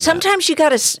Sometimes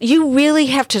you really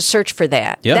have to search for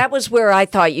that. Yeah. That was where I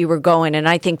thought you were going, and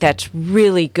I think that's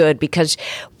really good because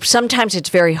sometimes it's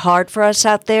very hard for us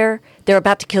out there. They're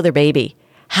about to kill their baby.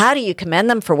 How do you commend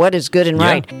them for what is good and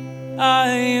right? I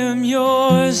am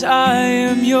yours, I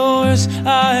am yours,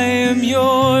 I am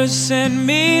yours, send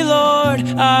me, Lord.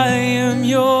 I am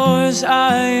yours,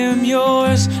 I am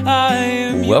yours, I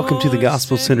am yours. Welcome to the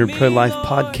Gospel-Centered Pro-Life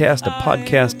Podcast, a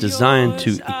podcast designed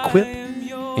to equip,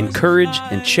 encourage,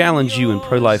 and challenge you in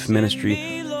pro-life ministry,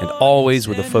 and always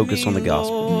with a focus on the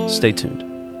gospel. Stay tuned.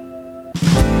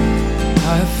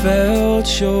 I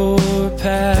felt your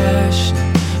passion,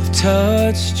 I've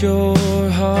touched your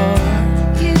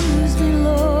heart. Use me,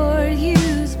 Lord,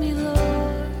 use me,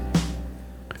 Lord.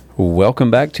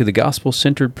 Welcome back to the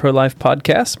Gospel-Centered Pro-Life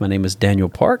Podcast. My name is Daniel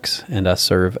Parks, and I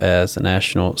serve as the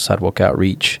National Sidewalk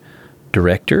Outreach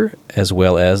Director, as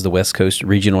well as the West Coast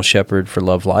Regional Shepherd for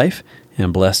Love Life, and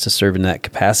I'm blessed to serve in that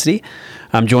capacity.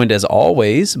 I'm joined, as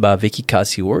always, by Vicki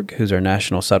Kasiorg, who's our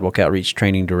National Sidewalk Outreach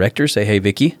Training Director. Say hey,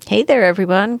 Vicki. Hey there,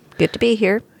 everyone. Good to be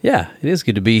here. Yeah, it is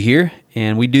good to be here,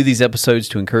 and we do these episodes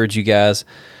to encourage you guys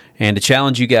and to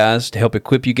challenge you guys, to help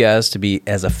equip you guys to be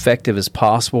as effective as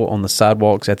possible on the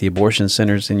sidewalks at the abortion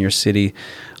centers in your city.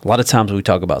 A lot of times we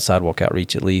talk about sidewalk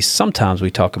outreach, at least. Sometimes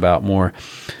we talk about more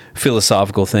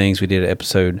philosophical things. We did an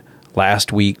episode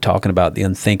last week talking about the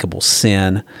unthinkable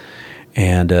sin,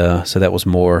 and so that was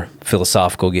more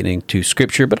philosophical, getting into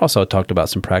Scripture, but also I talked about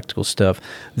some practical stuff.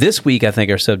 This week, I think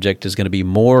our subject is going to be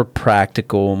more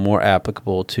practical, more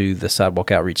applicable to the sidewalk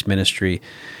outreach ministry,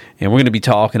 and we're going to be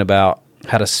talking about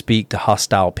how to speak to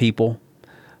hostile people.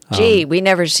 Gee, we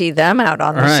never see them out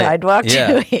on the sidewalk,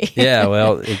 do we? Yeah,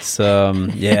 well, it's,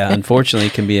 unfortunately,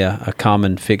 it can be a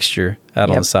common fixture out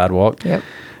on the sidewalk. Yep.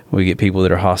 We get people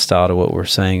that are hostile to what we're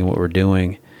saying and what we're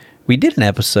doing. We did an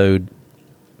episode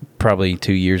probably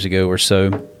 2 years ago or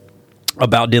so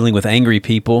about dealing with angry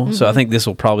people. Mm-hmm. So I think this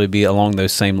will probably be along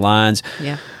those same lines.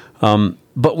 Yeah.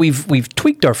 But we've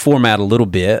tweaked our format a little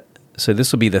bit. So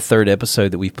this will be the third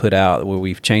episode that we've put out where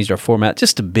we've changed our format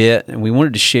just a bit. And we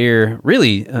wanted to share,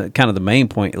 really kind of the main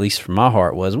point, at least from my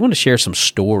heart, was we want to share some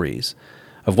stories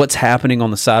of what's happening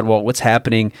on the sidewalk, what's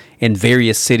happening in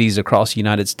various cities across the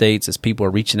United States as people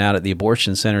are reaching out at the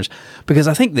abortion centers. Because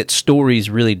I think that stories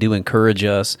really do encourage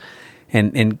us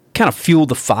and kind of fuel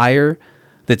the fire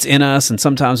that's in us. And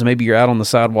sometimes maybe you're out on the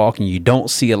sidewalk and you don't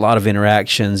see a lot of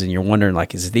interactions and you're wondering,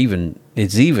 like, is it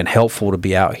even helpful to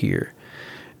be out here?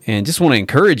 And just want to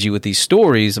encourage you with these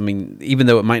stories. I mean, even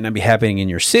though it might not be happening in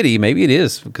your city, maybe it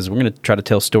is, because we're going to try to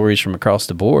tell stories from across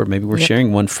the board. Maybe we're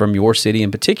sharing one from your city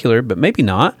in particular, but maybe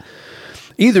not.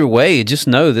 Either way, just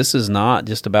know this is not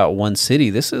just about one city.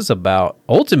 This is about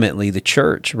ultimately the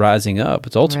church rising up.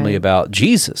 It's ultimately about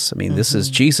Jesus. I mean, this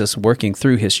is Jesus working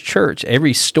through his church.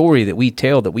 Every story that we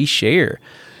tell, that we share,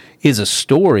 is a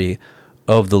story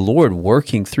of the Lord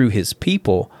working through his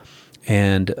people.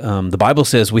 And the Bible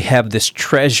says we have this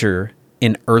treasure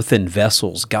in earthen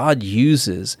vessels. God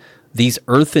uses these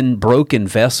earthen, broken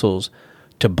vessels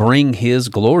to bring his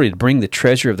glory, to bring the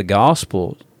treasure of the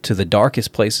gospel to the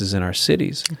darkest places in our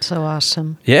cities. It's so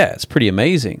awesome. Yeah, it's pretty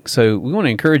amazing. So we want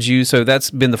to encourage you. So that's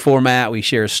been the format. We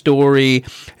share a story,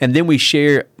 and then we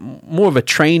share more of a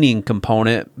training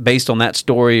component based on that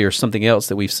story or something else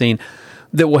that we've seen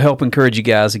that will help encourage you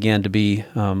guys, again, to be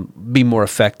more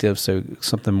effective, so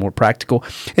something more practical.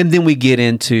 And then we get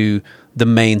into the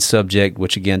main subject,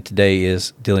 which, again, today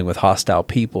is dealing with hostile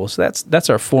people. So that's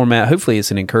our format. Hopefully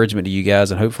it's an encouragement to you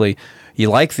guys, and hopefully you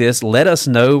like this. Let us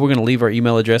know. We're going to leave our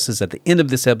email addresses at the end of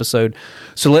this episode.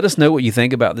 So let us know what you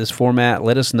think about this format.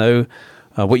 Let us know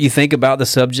what you think about the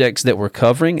subjects that we're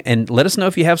covering, and let us know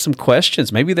if you have some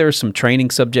questions. Maybe there are some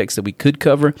training subjects that we could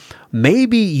cover.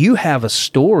 Maybe you have a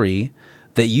story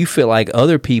that you feel like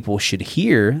other people should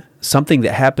hear, something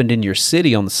that happened in your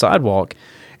city on the sidewalk,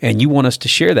 and you want us to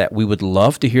share that. We would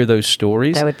love to hear those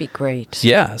stories. That would be great.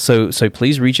 Yeah, so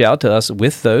please reach out to us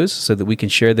with those so that we can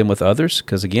share them with others,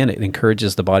 because, again, it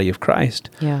encourages the body of Christ.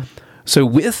 Yeah. So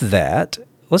with that,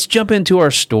 let's jump into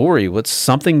our story. What's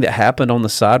something that happened on the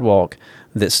sidewalk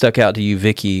that stuck out to you,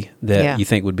 Vicki, that you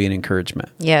think would be an encouragement?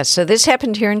 Yeah, so this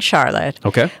happened here in Charlotte.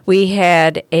 Okay. We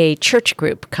had a church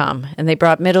group come, and they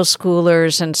brought middle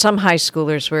schoolers, and some high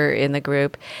schoolers were in the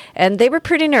group, and they were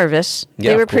pretty nervous.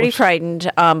 Yeah, they were of pretty course.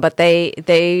 frightened, but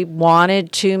they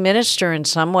wanted to minister in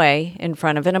some way in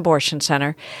front of an abortion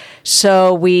center.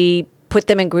 So we put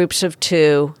them in groups of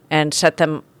 2 and set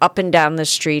them up and down the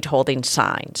street holding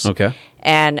signs. Okay.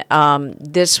 And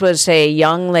this was a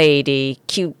young lady,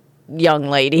 cute young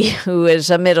lady who is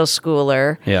a middle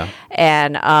schooler. Yeah.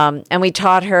 And we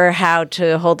taught her how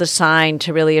to hold the sign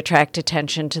to really attract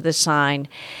attention to the sign.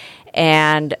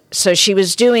 And so she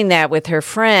was doing that with her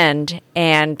friend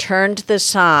and turned the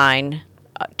sign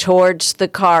towards the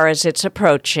car as it's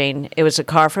approaching. It was a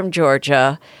car from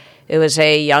Georgia. It was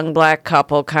a young black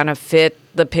couple, kind of fit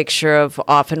the picture of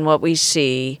often what we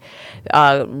see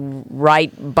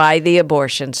right by the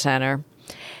abortion center.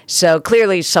 So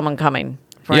clearly someone coming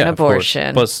for an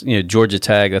abortion. Plus, Georgia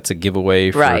tag, that's a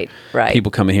giveaway for right.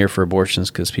 people coming here for abortions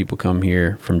because people come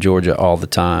here from Georgia all the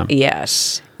time.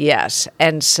 Yes.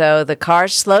 And so the car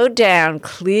slowed down,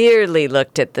 clearly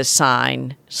looked at the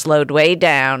sign, slowed way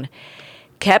down,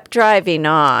 kept driving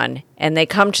on, and they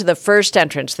come to the first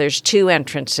entrance. There's 2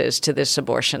 entrances to this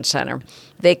abortion center.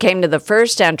 They came to the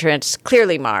first entrance,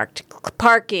 clearly marked,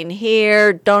 parking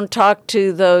here, don't talk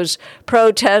to those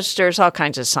protesters, all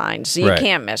kinds of signs. You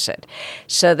can't miss it.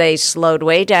 So they slowed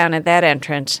way down at that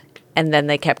entrance, and then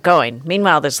they kept going.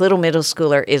 Meanwhile, this little middle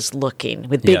schooler is looking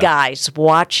with big eyes,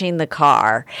 watching the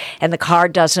car, and the car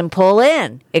doesn't pull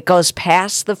in. It goes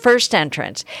past the first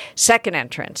entrance. Second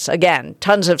entrance, again,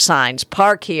 tons of signs.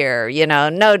 Park here,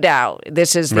 no doubt.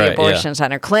 This is the abortion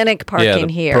center. Clinic parking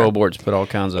here. Pro-aborts put all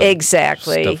kinds of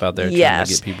stuff out there trying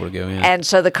to get people to go in. And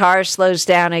so the car slows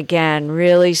down again,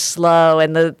 really slow,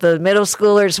 and the middle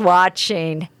schooler's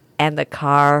watching, and the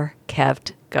car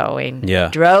kept going.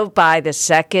 Drove by the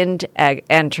second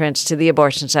entrance to the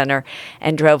abortion center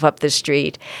and drove up the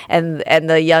street. And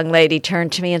the young lady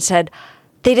turned to me and said,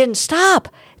 "They didn't stop.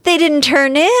 They didn't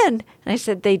turn in." And I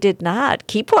said, "They did not.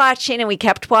 Keep watching." And we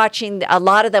kept watching. A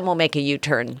lot of them will make a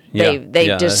U-turn.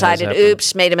 They decided,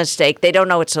 oops, made a mistake. They don't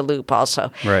know it's a loop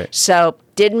also. Right. So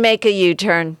didn't make a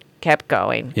U-turn, kept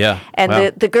going. Yeah.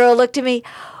 And the girl looked at me,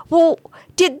 "Well,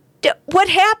 what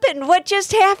happened? What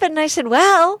just happened?" And I said,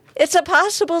 "Well, it's a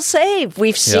possible save.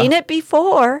 We've seen it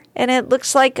before, and it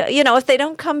looks like, if they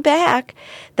don't come back,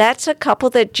 that's a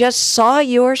couple that just saw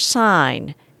your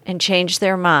sign and changed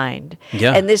their mind."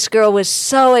 Yeah. And this girl was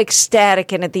so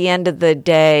ecstatic, and at the end of the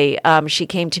day, she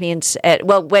came to me and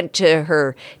went to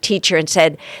her teacher and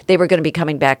said they were going to be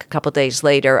coming back a couple days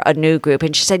later, a new group,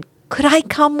 and she said, "Could I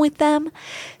come with them?"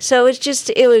 So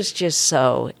it was just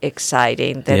so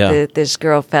exciting that this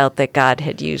girl felt that God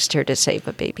had used her to save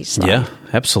a baby's life. Yeah,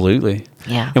 absolutely.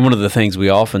 Yeah. And one of the things we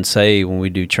often say when we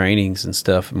do trainings and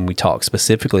stuff, and we talk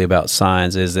specifically about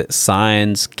signs, is that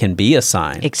signs can be a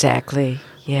sign. Exactly.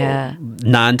 Yeah.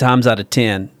 9 times out of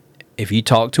 10, if you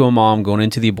talk to a mom going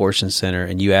into the abortion center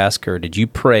and you ask her, "Did you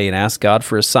pray and ask God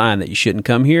for a sign that you shouldn't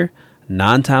come here?"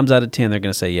 9 times out of 10, they're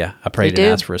going to say, "Yeah, I prayed and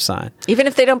asked for a sign." Even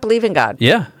if they don't believe in God.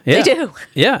 Yeah. They do.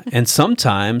 Yeah. And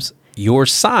sometimes your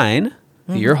sign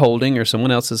that you're holding or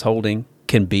someone else is holding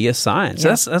can be a sign. So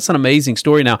that's an amazing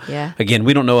story. Now, again,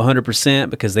 we don't know 100%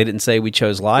 because they didn't say we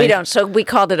chose life. We don't. So we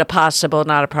called it a possible,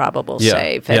 not a probable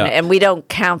save. And we don't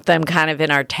count them kind of in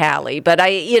our tally. But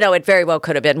it very well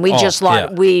could have been. We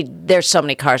there's so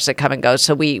many cars that come and go,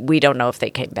 so we don't know if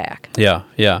they came back.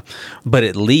 Yeah. But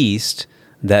at least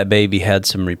that baby had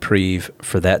some reprieve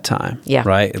for that time. Yeah.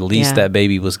 Right? At least that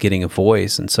baby was getting a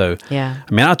voice. And so,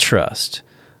 I trust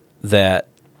that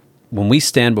when we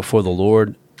stand before the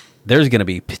Lord, there's going to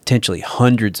be potentially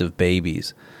hundreds of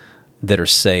babies that are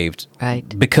saved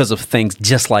because of things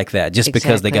just like that, just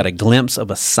because they got a glimpse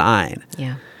of a sign.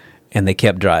 Yeah. And they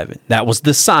kept driving. That was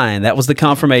the sign. That was the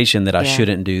confirmation that I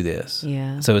shouldn't do this.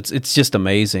 Yeah. So it's just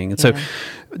amazing. And so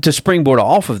to springboard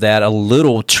off of that, a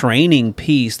little training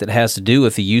piece that has to do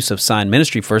with the use of sign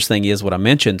ministry. First thing is what I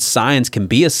mentioned, signs can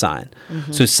be a sign.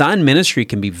 Mm-hmm. So sign ministry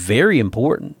can be very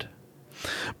important.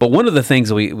 But one of the things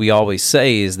that we always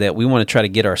say is that we want to try to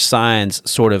get our signs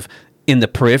sort of in the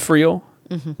peripheral.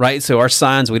 Mm-hmm. Right? So our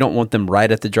signs, we don't want them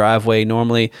right at the driveway.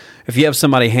 Normally, if you have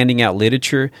somebody handing out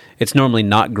literature, it's normally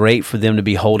not great for them to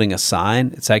be holding a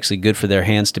sign. It's actually good for their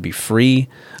hands to be free.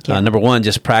 Number one,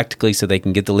 just practically so they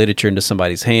can get the literature into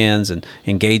somebody's hands and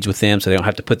engage with them so they don't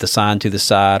have to put the sign to the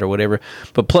side or whatever.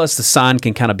 But plus, the sign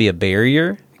can kind of be a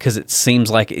barrier because it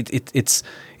seems like it's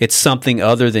something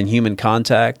other than human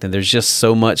contact, and there's just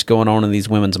so much going on in these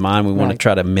women's mind. We want to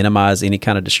try to minimize any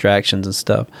kind of distractions and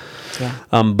stuff.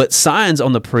 Yeah. But signs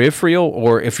on the peripheral,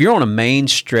 or if you're on a main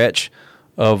stretch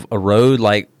of a road,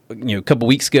 like a couple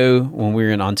weeks ago when we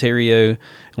were in Ontario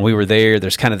and we were there,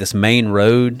 there's kind of this main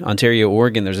road, Ontario,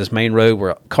 Oregon. There's this main road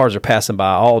where cars are passing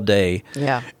by all day.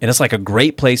 Yeah. And it's like a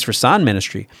great place for sign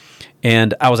ministry.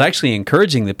 And I was actually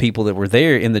encouraging the people that were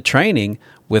there in the training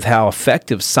with how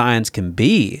effective signs can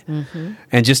be,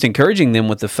 and just encouraging them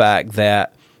with the fact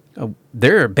that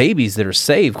there are babies that are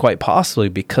saved quite possibly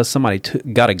because somebody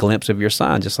got a glimpse of your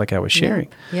sign, just like I was sharing.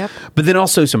 Yep. But then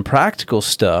also some practical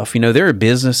stuff. There are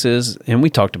businesses, and we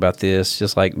talked about this,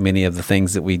 just like many of the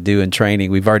things that we do in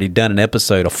training. We've already done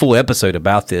a full episode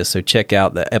about this. So check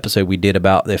out the episode we did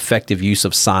about the effective use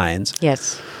of signs.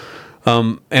 Yes.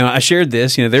 And I shared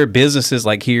this. There are businesses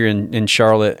like here in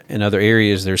Charlotte and other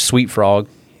areas. There's Sweet Frog.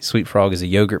 Sweet Frog is a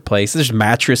yogurt place. There's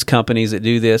mattress companies that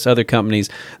do this, other companies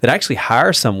that actually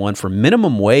hire someone for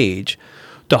minimum wage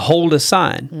to hold a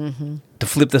sign, to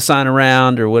flip the sign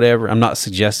around or whatever. I'm not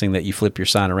suggesting that you flip your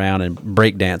sign around and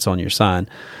break dance on your sign.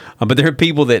 But there are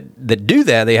people that do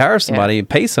that. They hire somebody and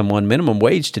pay someone minimum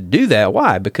wage to do that.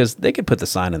 Why? Because they could put the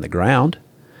sign in the ground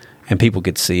and people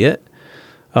could see it.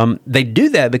 They do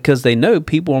that because they know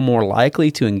people are more likely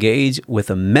to engage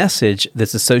with a message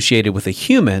that's associated with a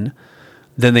human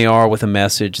than they are with a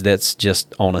message that's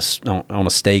just on a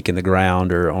stake in the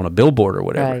ground or on a billboard or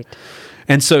whatever. Right.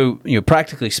 And so,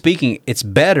 practically speaking, it's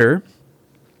better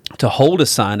to hold a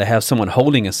sign, to have someone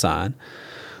holding a sign.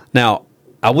 Now,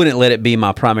 I wouldn't let it be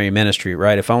my primary ministry,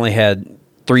 right? If I only had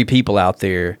 3 people out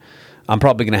there, I'm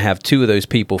probably going to have 2 of those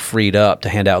people freed up to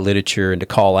hand out literature and to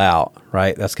call out,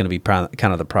 right? That's going to be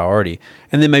kind of the priority.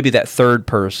 And then maybe that third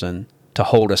person to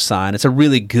hold a sign. It's a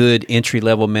really good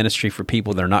entry-level ministry for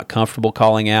people that are not comfortable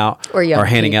calling out or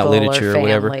handing out literature or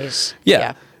whatever.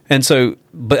 Yeah. And so,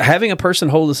 but having a person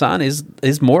hold a sign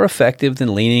is more effective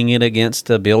than leaning it against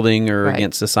a building or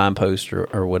against a signpost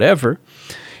or whatever.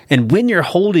 And when you're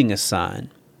holding a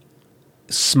sign,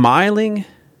 smiling,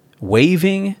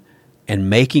 waving, and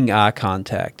making eye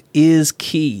contact is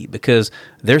key because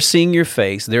they're seeing your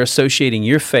face. They're associating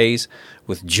your face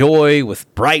with joy,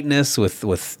 with brightness, with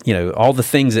all the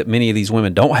things that many of these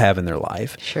women don't have in their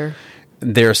life. Sure.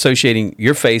 They're associating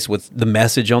your face with the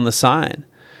message on the sign.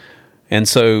 And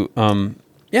so,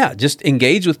 just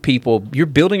engage with people. You're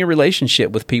building a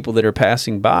relationship with people that are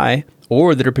passing by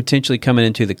or that are potentially coming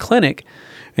into the clinic.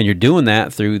 And you're doing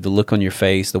that through the look on your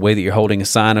face, the way that you're holding a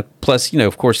sign. Plus,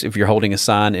 of course, if you're holding a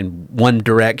sign in one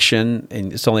direction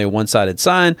and it's only a one-sided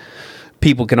sign,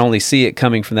 people can only see it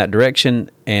coming from that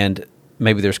direction. And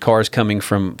maybe there's cars coming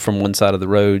from one side of the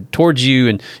road towards you,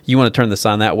 and you want to turn the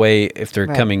sign that way. If they're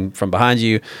coming from behind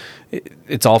you,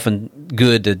 it's often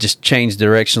good to just change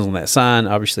directions on that sign.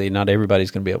 Obviously, not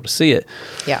everybody's going to be able to see it.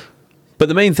 Yeah. But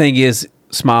the main thing is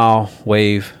smile,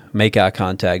 wave, make eye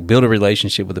contact, build a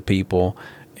relationship with the people,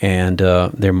 and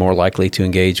they're more likely to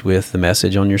engage with the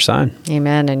message on your sign.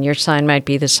 Amen. And your sign might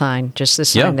be the sign, just the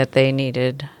sign that they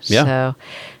needed. Yeah. So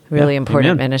really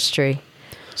important ministry.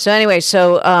 So anyway,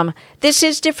 this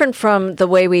is different from the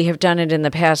way we have done it in the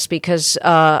past because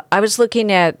I was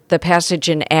looking at the passage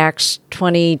in Acts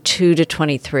 22 to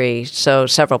 23, so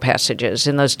several passages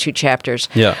in those 2 chapters,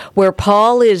 where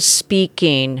Paul is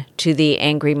speaking to the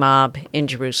angry mob in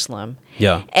Jerusalem.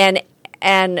 Yeah. And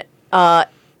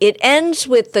it ends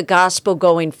with the gospel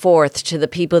going forth to the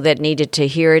people that needed to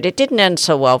hear it. It didn't end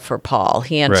so well for Paul.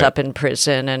 He ends up in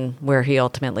prison and where he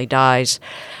ultimately dies.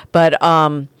 But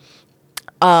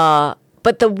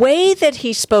the way that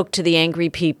he spoke to the angry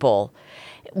people,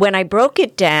 when I broke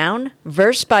it down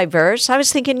verse by verse, I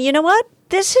was thinking, you know what?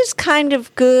 This is kind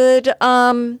of good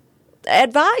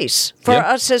advice for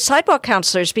us as sidewalk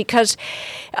counselors because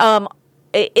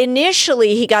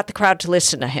initially he got the crowd to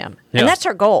listen to him. And that's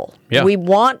our goal. Yeah. We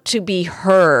want to be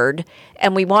heard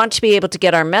and we want to be able to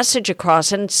get our message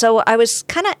across. And so I was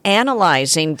kind of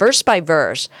analyzing verse by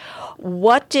verse,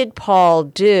 what did Paul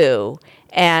do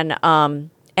and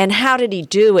how did he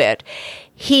do it?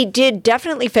 He did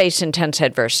definitely face intense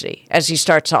adversity as he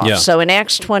starts off. Yeah. So in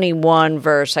Acts 21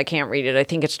 verse, I can't read it, I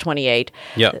think it's 28,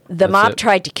 the mob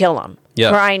tried to kill him,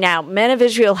 crying out, "Men of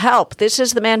Israel, help. This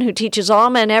is the man who teaches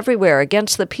all men everywhere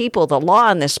against the people, the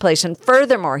law in this place. And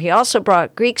furthermore, he also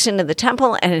brought Greeks into the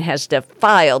temple and has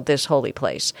defiled this holy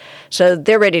place." So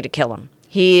they're ready to kill him.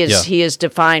 He is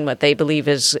defying what they believe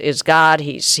is God.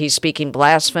 He's speaking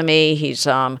blasphemy.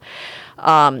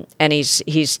 And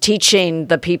he's teaching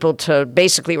the people to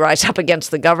basically rise up against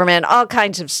the government, all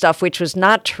kinds of stuff, which was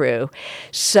not true.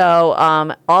 So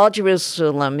all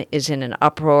Jerusalem is in an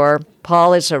uproar.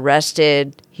 Paul is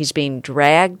arrested. He's being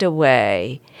dragged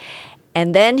away.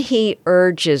 And then he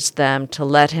urges them to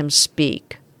let him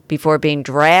speak before being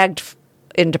dragged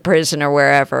into prison or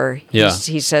wherever. Yeah.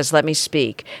 He says, "Let me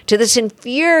speak." To this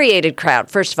infuriated crowd,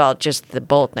 first of all, just the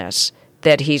boldness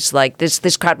that he's like,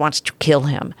 this crowd wants to kill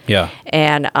him. Yeah.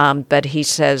 And but he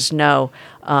says, "No,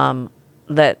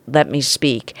 let me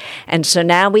speak." And so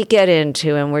now we get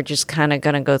into, and we're just kind of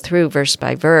going to go through verse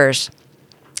by verse,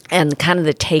 and kind of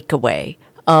the takeaway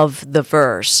of the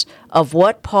verse of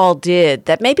what Paul did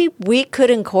that maybe we could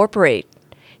incorporate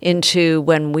into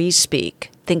when we speak.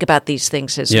 Think about these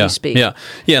things as we speak. Yeah.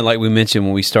 And like we mentioned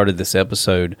when we started this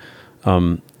episode,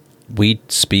 we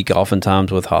speak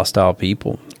oftentimes with hostile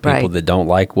people Right. that don't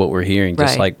like what we're hearing,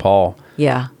 just Right. like Paul.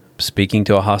 Yeah. Speaking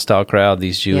to a hostile crowd,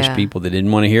 these Jewish Yeah. people that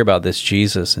didn't want to hear about this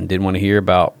Jesus and didn't want to hear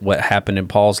about what happened in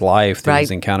Paul's life through Right. his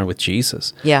encounter with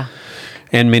Jesus. Yeah.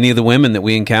 And many of the women that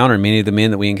we encounter, many of the men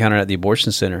that we encounter at the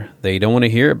abortion center, they don't want to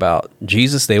hear about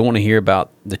Jesus. They want to hear about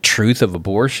the truth of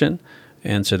abortion.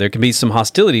 And so there can be some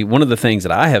hostility. One of the things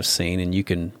that I have seen, and you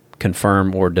can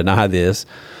confirm or deny this,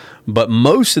 but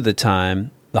most of the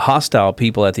time, the hostile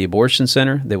people at the abortion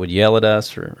center that would yell at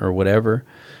us or whatever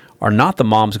are not the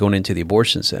moms going into the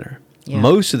abortion center. Yeah.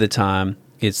 Most of the time,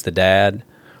 it's the dad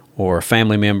or a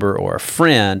family member or a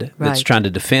friend that's Right. trying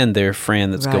to defend their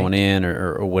friend that's Right. going in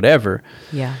or whatever.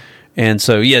 Yeah. And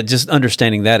so, just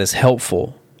understanding that is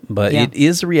helpful. But Yeah. it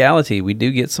is a reality. We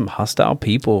do get some hostile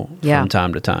people Yeah. from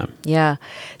time to time. Yeah.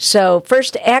 So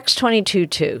first, Acts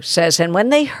 22:2 says, "And when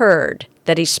they heard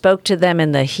that he spoke to them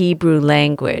in the Hebrew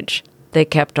language, they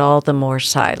kept all the more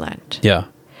silent." Yeah.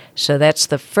 So that's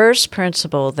the first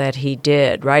principle that he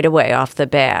did right away off the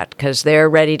bat, because they're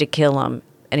ready to kill him,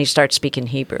 and he starts speaking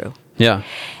Hebrew. Yeah.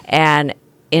 And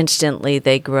instantly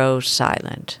they grow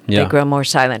silent. Yeah. They grow more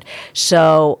silent.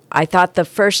 So I thought the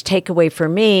first takeaway for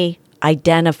me,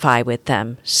 identify with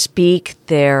them, speak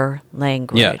their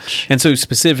language. Yeah. And so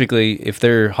specifically, if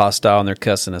they're hostile and they're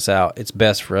cussing us out, it's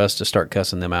best for us to start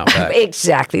cussing them out back.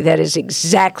 Exactly. That is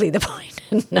exactly the point.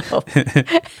 No.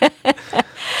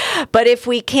 But if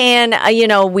we can,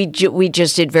 we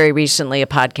just did very recently a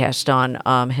podcast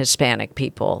on Hispanic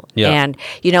people. Yeah. And,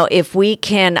 if we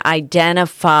can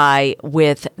identify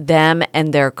with them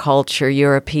and their culture,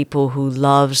 you're a people who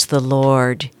loves the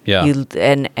Lord. Yeah.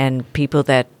 And people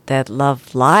that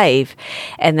love life,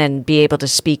 and then be able to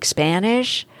speak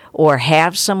Spanish or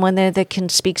have someone there that can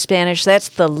speak Spanish. That's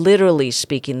the literally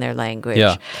speaking their language.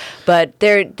 Yeah. But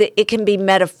it can be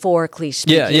metaphorically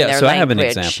speaking their language. So I have an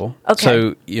example.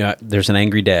 Okay. So, there's an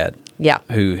angry dad. Yeah.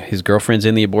 Who his girlfriend's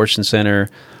in the abortion center.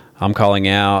 I'm calling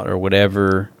out or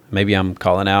whatever. Maybe I'm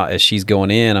calling out as she's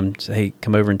going in. I'm saying, hey,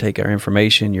 come over and take our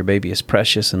information. Your baby is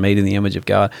precious and made in the image of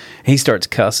God. And he starts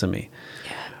cussing me.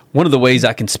 One of the ways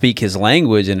I can speak his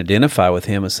language and identify with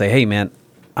him is say, hey, man,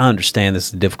 I understand this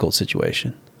is a difficult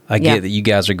situation. I get that you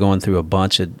guys are going through a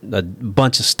bunch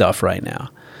of stuff right now,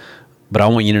 but I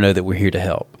want you to know that we're here to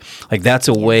help. Like that's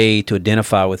a way to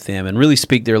identify with them and really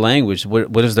speak their language.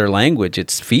 What is their language?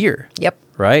 It's fear. Yep.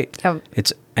 Right? Yep.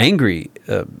 It's angry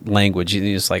language.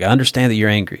 It's like, I understand that you're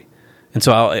angry. And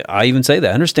so I even say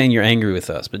that. I understand you're angry with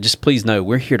us, but just please know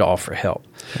we're here to offer help.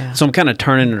 Yeah. So I'm kind of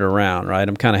turning it around, right?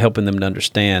 I'm kind of helping them to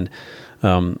understand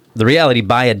the reality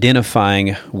by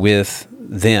identifying with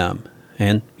them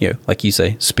and, like you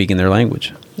say, speaking their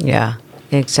language. Yeah,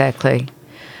 exactly.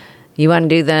 You want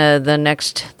to do the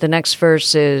next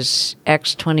verse is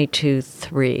Acts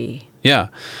 22:3. Yeah.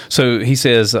 So he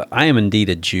says, I am indeed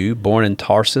a Jew, born in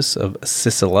Tarsus of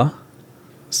Cilicia.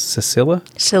 Cilicia.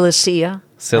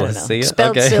 Cilicia?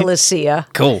 Spelled Okay. Cilicia.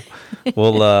 Cool.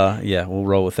 We'll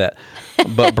roll with that.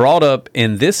 But brought up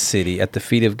in this city at the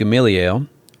feet of Gamaliel,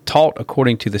 taught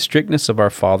according to the strictness of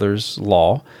our father's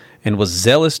law, and was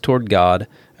zealous toward God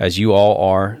as you all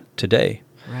are today.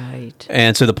 Right.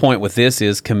 And so the point with this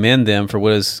is commend them for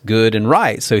what is good and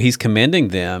right. So he's commending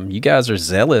them. You guys are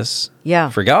zealous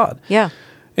for God. Yeah.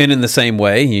 And in the same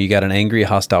way, you got an angry,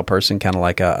 hostile person, kind of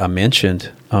like I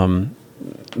mentioned.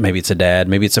 Maybe it's a dad,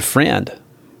 maybe it's a friend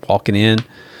walking in.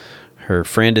 Her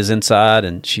friend is inside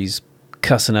and she's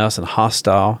cussing us and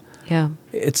hostile. Yeah.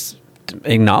 It's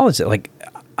acknowledge it. Like,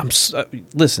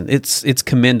 listen, it's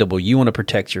commendable. You want to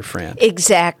protect your friend.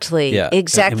 Exactly. Yeah.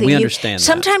 Exactly. And we understand that.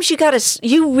 Sometimes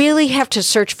you really have to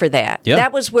search for that. Yeah.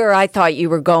 That was where I thought you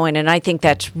were going, and I think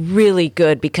that's really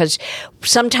good because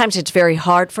sometimes it's very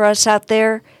hard for us out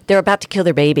there. They're about to kill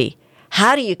their baby.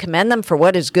 How do you commend them for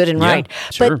what is good and right?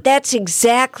 Sure. But that's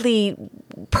exactly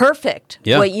perfect.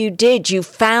 Yeah. What you did, you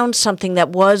found something that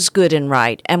was good and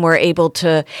right, and were able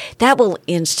to. That will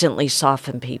instantly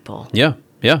soften people. Yeah.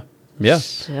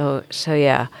 So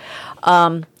yeah.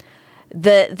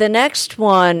 The next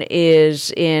one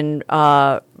is in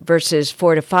verses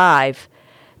 4-5.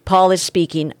 Paul is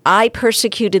speaking, I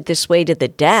persecuted this way to the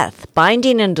death,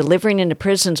 binding and delivering into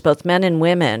prisons both men and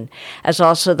women, as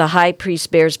also the high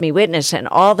priest bears me witness, and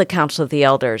all the council of the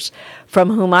elders,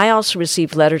 from whom I also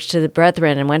received letters to the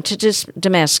brethren, and went to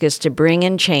Damascus to bring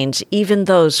in chains even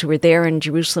those who were there in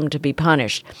Jerusalem to be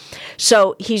punished.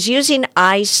 So he's using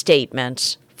I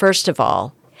statements, first of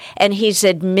all, and he's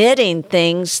admitting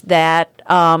things that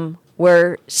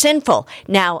were sinful.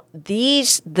 Now,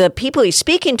 the people he's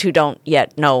speaking to don't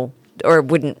yet know or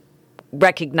wouldn't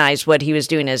recognize what he was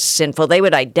doing as sinful. They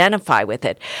would identify with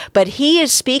it. But he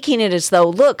is speaking it as though,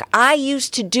 look, I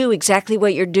used to do exactly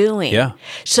what you're doing. Yeah.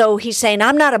 So he's saying,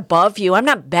 I'm not above you. I'm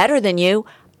not better than you.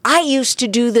 I used to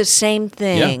do the same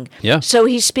thing. Yeah. So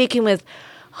he's speaking with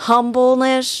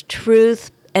humbleness,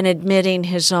 truth, and admitting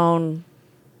his own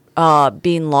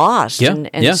being lost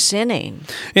and sinning.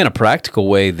 In a practical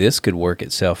way, this could work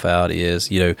itself out is,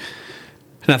 and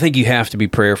I think you have to be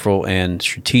prayerful and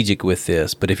strategic with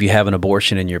this, but if you have an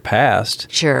abortion in your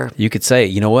past, Sure, you could say,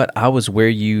 you know what, I was where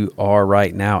you are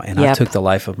right now, and I took the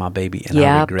life of my baby, and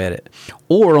I regret it.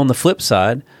 Or on the flip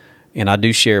side, and I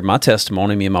do share my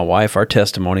testimony, me and my wife, our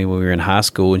testimony when we were in high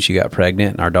school and she got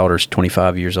pregnant, and our daughter's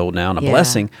 25 years old now, and a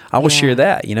blessing. I will share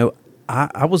that.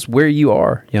 I was where you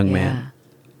are, young man.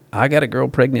 I got a girl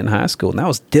pregnant in high school, and that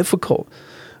was difficult,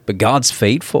 but God's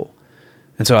faithful.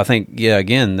 And so I think,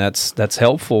 again, that's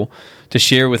helpful to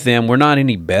share with them. We're not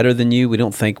any better than you. We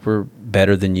don't think we're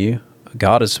better than you.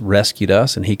 God has rescued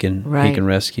us, and He can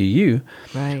rescue you.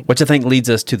 Right. Which I think leads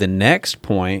us to the next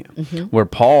point, where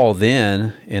Paul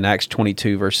then, in Acts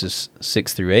 22, verses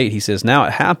 6 through 8, he says, "Now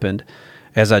it happened,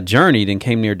 as I journeyed and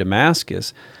came near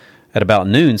Damascus, at about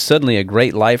noon, suddenly a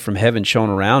great light from heaven shone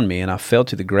around me, and I fell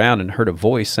to the ground and heard a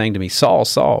voice saying to me, 'Saul,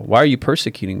 Saul, why are you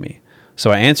persecuting me?' So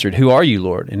I answered, 'Who are you,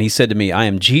 Lord?' And He said to me, 'I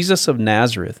am Jesus of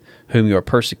Nazareth, whom you are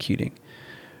persecuting.'"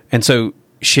 And so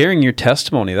sharing your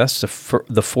testimony, that's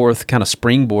the fourth kind of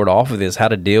springboard off of this, how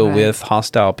to deal with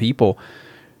hostile people.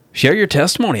 Share your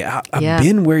testimony. I've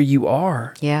been where you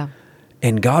are. Yeah.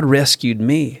 And God rescued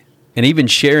me. And even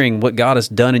sharing what God has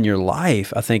done in your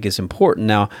life, I think is important.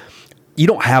 Now, you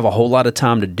don't have a whole lot of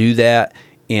time to do that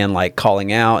in like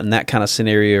calling out and that kind of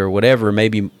scenario or whatever.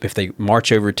 Maybe if they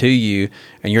march over to you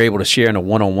and you're able to share in a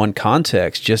one-on-one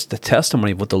context, just the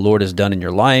testimony of what the Lord has done in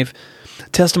your life,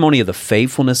 testimony of the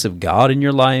faithfulness of God in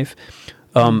your life.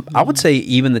 I would say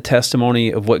even the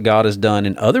testimony of what God has done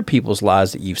in other people's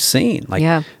lives that you've seen,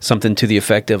 like something to the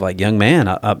effect of like, young man,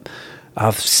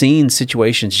 I've seen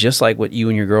situations just like what you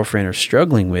and your girlfriend are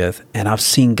struggling with, and I've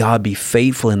seen God be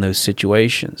faithful in those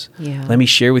situations. Yeah. Let me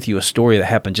share with you a story that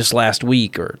happened just last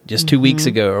week or just 2 weeks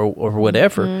ago or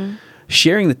whatever.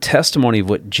 Sharing the testimony of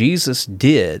what Jesus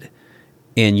did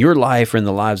in your life or in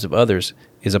the lives of others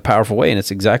is a powerful way, and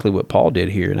it's exactly what Paul did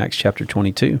here in Acts chapter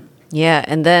 22. Yeah,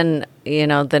 and then,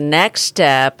 the next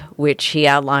step, which he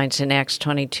outlines in Acts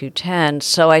 22:10,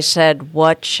 "So I said,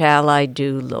 'What shall I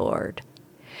do, Lord?'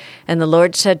 And the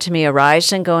Lord said to me,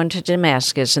 'Arise and go into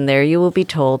Damascus, and there you will be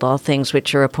told all things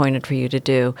which are appointed for you to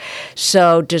do.'"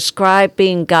 So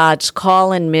describing God's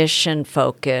call and mission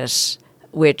focus,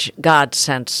 which God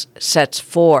sets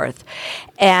forth.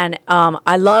 And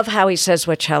I love how he says,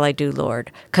 "What shall I do,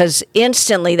 Lord?" Because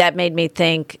instantly that made me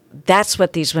think, that's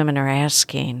what these women are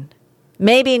asking.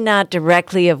 Maybe not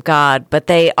directly of God, but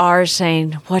they are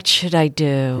saying, "What should I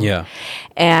do?" Yeah.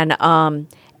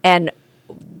 And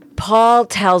Paul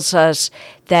tells us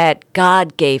that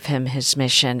God gave him his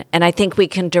mission. And I think we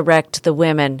can direct the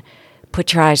women,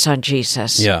 put your eyes on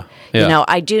Jesus. Yeah.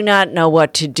 I do not know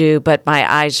what to do, but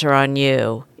my eyes are on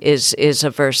you is a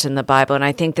verse in the Bible. And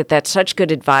I think that that's such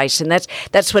good advice. And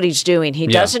that's what he's doing. He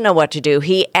doesn't know what to do.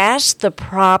 He asked the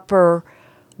proper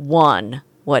one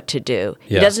what to do.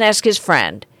 Yeah. He doesn't ask his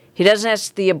friend. He doesn't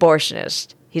ask the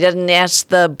abortionist. He doesn't ask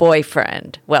the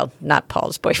boyfriend. Well, not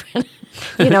Paul's boyfriend.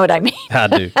 You know what I mean? I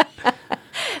do.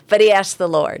 But he asks the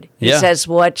Lord. He says,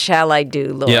 "What shall I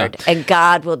do, Lord?" Yeah. And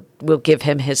God will give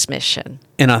him his mission.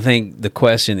 And I think the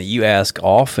question that you ask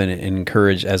often and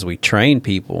encourage as we train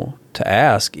people to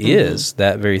ask is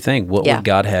that very thing. What would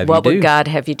God have you do? What would God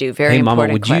have you do? Very hey, important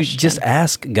Mama, would question. you just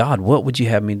ask God, what would you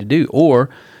have me to do? Or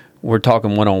we're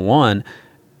talking one-on-one.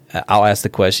 I'll ask the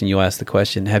question, you'll ask the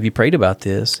question, have you prayed about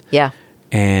this? Yeah.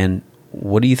 And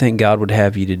what do you think God would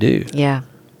have you to do? Yeah.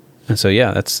 And so,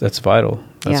 that's vital.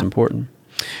 That's Yeah. important.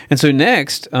 And so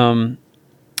next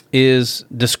is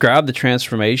describe the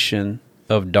transformation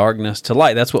of darkness to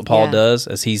light. That's what Paul does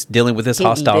as he's dealing with this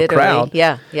hostile crowd.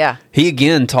 Yeah. He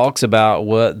again talks about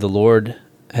what the Lord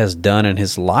has done in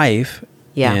his life.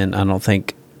 Yeah. And I don't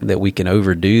think that we can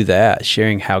overdo that,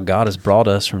 sharing how God has brought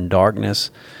us from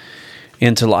darkness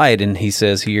into light. And he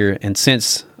says here, "And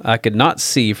since I could not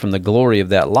see from the glory of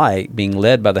that light, being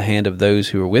led by the hand of those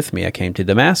who were with me, I came to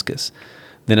Damascus.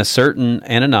 Then a certain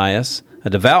Ananias, a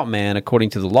devout man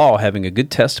according to the law, having a good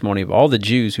testimony of all the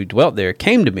Jews who dwelt there,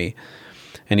 came to me.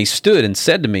 And he stood and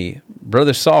said to me,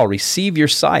 'Brother Saul, receive your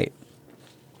sight.'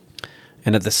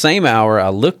 And at the same hour I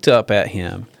looked up at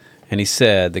him, And he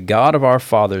said, the God of our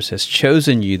fathers has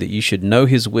chosen you that you should know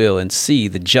his will and see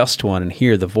the just one and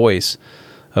hear the voice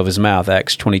of his mouth.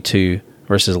 Acts 22,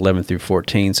 verses 11 through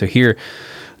 14. So here,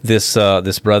 this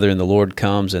brother in the Lord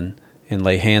comes and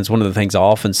lay hands. One of the things I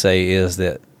often say is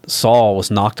that Saul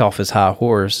was knocked off his high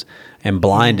horse and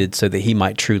blinded so that he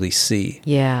might truly see.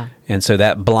 Yeah. And so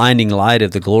that blinding light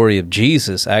of the glory of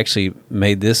Jesus actually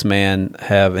made this man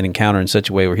have an encounter in such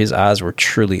a way where his eyes were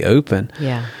truly open.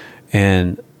 Yeah.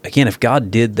 And again, if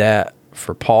God did that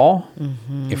for Paul,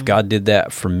 if God did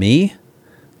that for me,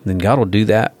 then God will do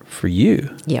that for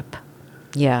you. Yep.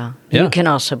 Yeah. Yeah. You can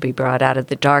also be brought out of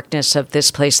the darkness of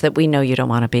this place that we know you don't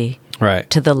want to be. Right.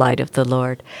 To the light of the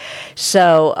Lord.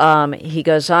 So he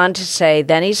goes on to say,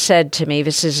 then he said to me,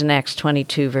 this is in Acts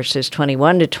 22, verses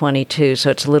 21 to 22,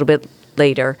 so it's a little bit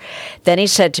later. Then he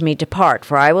said to me, depart,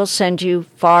 for I will send you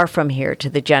far from here to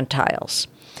the Gentiles.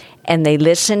 And they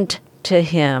listened to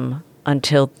him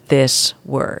until this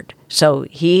word. So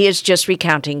he is just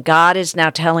recounting. God is now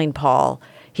telling Paul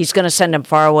he's going to send him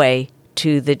far away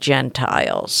to the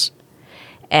Gentiles.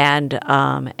 And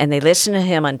they listened to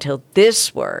him until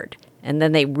this word. And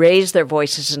then they raised their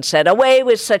voices and said, away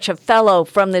with such a fellow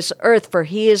from this earth, for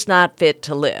he is not fit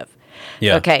to live.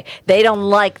 Yeah. Okay, they don't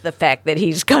like the fact that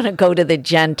he's going to go to the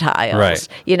Gentiles. Right.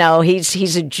 You know,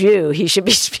 he's a Jew. He should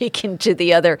be speaking to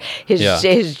the other,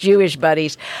 his Jewish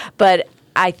buddies. But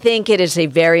I think it is a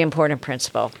very important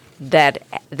principle that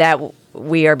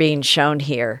we are being shown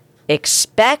here.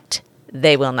 Expect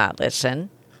they will not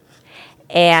listen.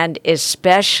 And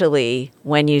especially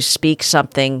when you speak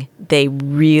something they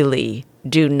really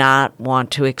do not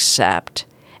want to accept,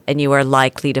 and you are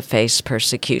likely to face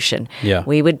persecution. Yeah.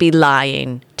 We would be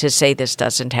lying to say this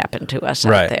doesn't happen to us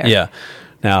out there. Yeah.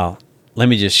 Now, let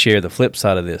me just share the flip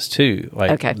side of this too.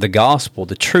 Like Okay. the gospel,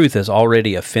 the truth is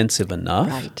already offensive enough.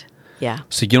 Right. Yeah.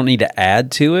 So you don't need to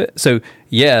add to it. So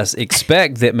yes,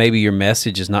 expect that maybe your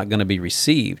message is not going to be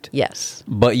received. Yes.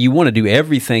 But you want to do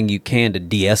everything you can to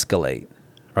de-escalate.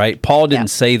 Right? Paul didn't Yeah.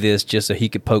 say this just so he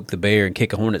could poke the bear and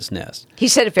kick a hornet's nest. He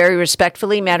said it very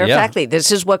respectfully, matter-of-factly. This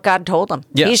is what God told him.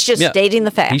 Yeah, He's just yeah. stating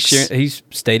the facts. He's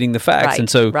stating the facts. Right, And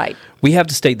so right. we have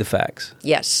to state the facts.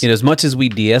 Yes. You know, as much as we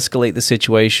de-escalate the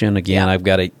situation, again, Yeah. I've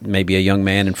got maybe a young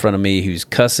man in front of me who's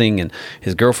cussing and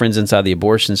his girlfriend's inside the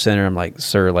abortion center. I'm like,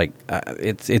 sir, like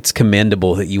it's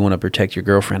commendable that you want to protect your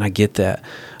girlfriend. I get that.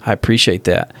 I appreciate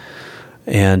that.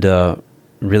 And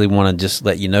really want to just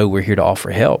let you know we're here to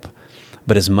offer help.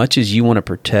 But as much as you want to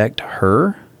protect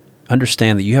her,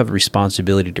 understand that you have a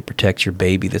responsibility to protect your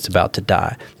baby that's about to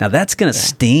die. Now, that's going to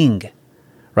sting,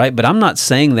 right? But I'm not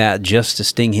saying that just to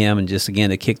sting him and just,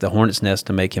 again, to kick the hornet's nest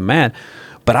to make him mad.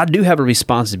 But I do have a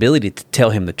responsibility to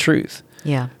tell him the truth.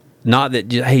 Yeah. Not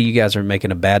that, hey, you guys are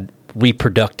making a bad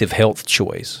reproductive health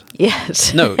choice.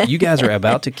 Yes. No, you guys are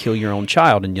about to kill your own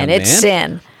child. And young And it's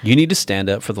man, sin. you need to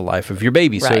stand up for the life of your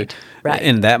baby. Right, So, right.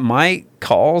 And that might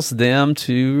cause them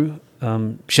to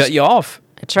shut you off.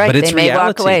 That's right. But it's They may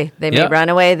walk reality. away. They may Yeah. run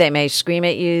away. They may scream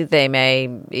at you. They may,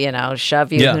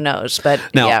 shove you. Yeah. Who knows? But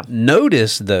Now,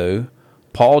 notice, though,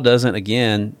 Paul doesn't,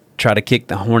 again, try to kick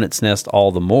the hornet's nest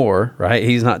all the more, right?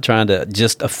 He's not trying to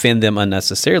just offend them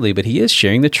unnecessarily, but he is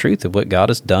sharing the truth of what God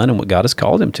has done and what God has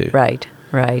called him to.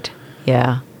 Right.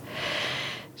 Yeah.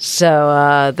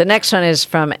 So the next one is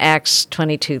from Acts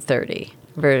 22:30.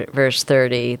 Verse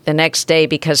 30, the next day,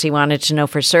 because he wanted to know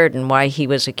for certain why he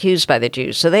was accused by the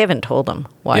Jews. So they haven't told him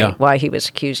why he was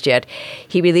accused yet.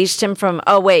 He released him from,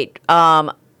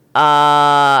 that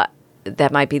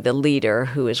might be the leader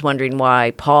who is wondering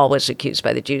why Paul was accused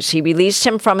by the Jews. He released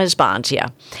him from his bonds,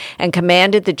 and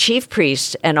commanded the chief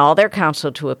priests and all their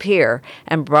council to appear,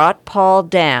 and brought Paul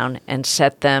down and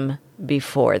set them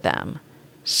before them.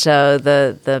 So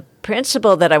the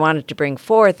principle that I wanted to bring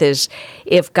forth is,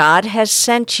 if God has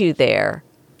sent you there,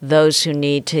 those who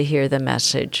need to hear the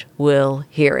message will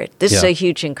hear it. This is Yeah. a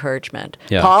huge encouragement.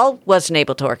 Yeah. Paul wasn't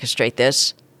able to orchestrate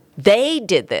this. They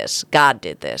did this. God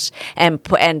did this. And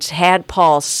had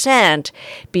Paul sent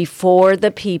before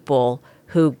the people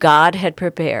who God had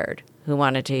prepared, who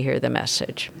wanted to hear the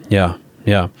message. Yeah.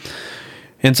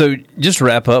 And so just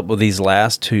wrap up with these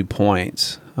last 2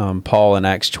 points. Paul in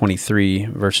Acts 23,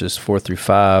 verses 4 through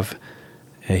 5,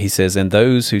 he says, and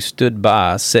those who stood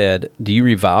by said, do you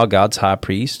revile God's high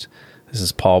priest? This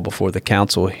is Paul before the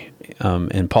council.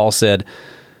 And Paul said,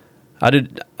 I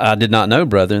did not know,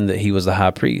 brethren, that he was the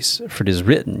high priest, for it is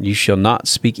written, you shall not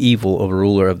speak evil of a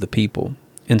ruler of the people.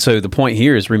 And so the point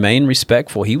here is remain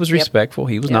respectful. He was respectful.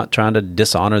 He was not trying to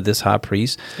dishonor this high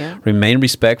priest. Yeah. Remain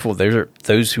respectful. There are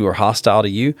those who are hostile to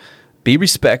you. Be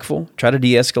respectful. Try to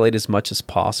de-escalate as much as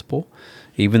possible.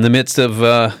 Even in the midst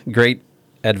of great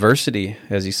adversity,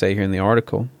 as you say here in the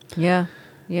article. Yeah.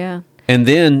 Yeah. And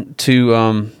then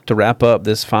to wrap up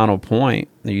this final point,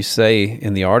 you say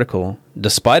in the article,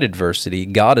 despite adversity,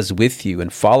 God is with you,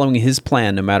 and following His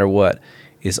plan, no matter what,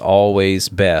 is always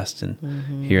best.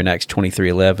 And here in Acts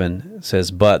 23:11 it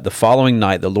says, but the following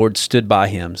night the Lord stood by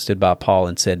Paul,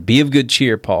 and said, be of good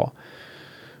cheer, Paul.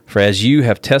 For as you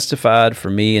have testified for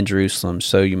me in Jerusalem,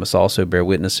 so you must also bear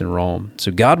witness in Rome. So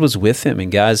God was with him.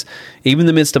 And guys, even in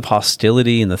the midst of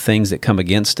hostility and the things that come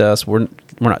against us, we're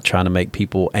not trying to make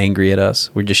people angry at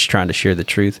us. We're just trying to share the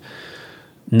truth.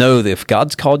 Know that if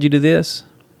God's called you to this,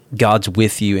 God's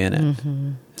with you in it.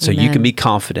 So you can be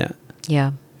confident.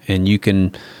 Yeah. And you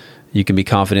can be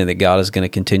confident that God is going to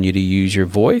continue to use your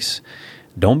voice.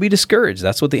 Don't be discouraged.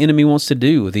 That's what the enemy wants to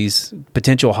do with these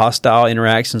potential hostile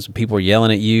interactions when people are yelling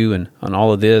at you and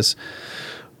all of this.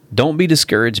 Don't be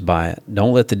discouraged by it.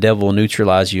 Don't let the devil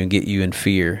neutralize you and get you in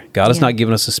fear. God has not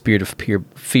given us a spirit of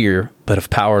fear, but of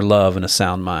power, love, and a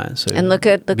sound mind. So and look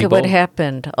at what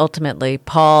happened ultimately.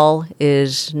 Paul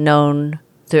is known,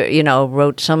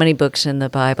 wrote so many books in the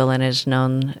Bible and is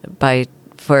known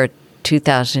for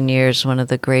 2,000 years, one of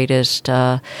the greatest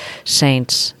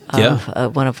saints,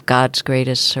 one of God's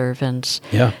greatest servants.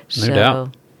 Yeah, no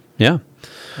doubt. Yeah.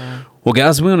 Well,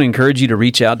 guys, we want to encourage you to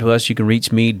reach out to us. You can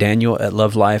reach me, Daniel, at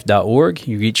lovelife.org.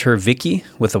 You reach her, Vicky,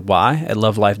 with a Y, at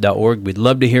lovelife.org. We'd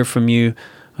love to hear from you.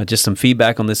 Just some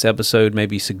feedback on this episode,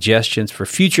 maybe suggestions for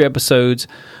future episodes.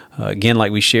 Again,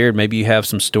 like we shared, maybe you have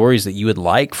some stories that you would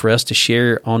like for us to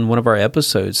share on one of our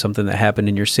episodes, something that happened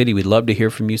in your city. We'd love to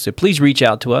hear from you. So please reach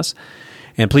out to us.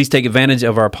 And please take advantage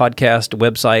of our podcast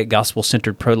website,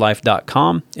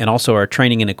 gospelcenteredprolife.com, and also our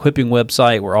training and equipping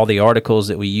website, where all the articles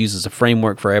that we use as a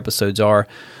framework for our episodes are.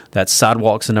 That's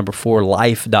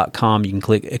sidewalks4life.com. You can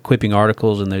click equipping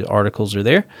articles, and the articles are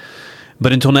there.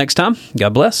 But until next time,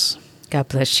 God bless. God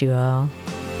bless you all.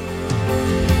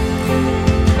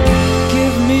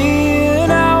 Give me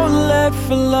an outlet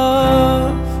for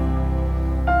love.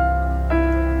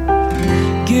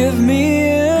 Give me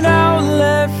an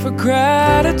outlet for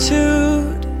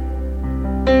gratitude.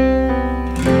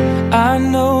 I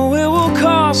know it will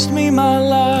cost me my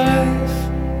life,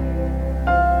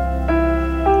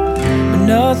 but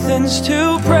nothing's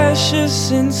too precious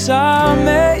since I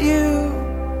met you.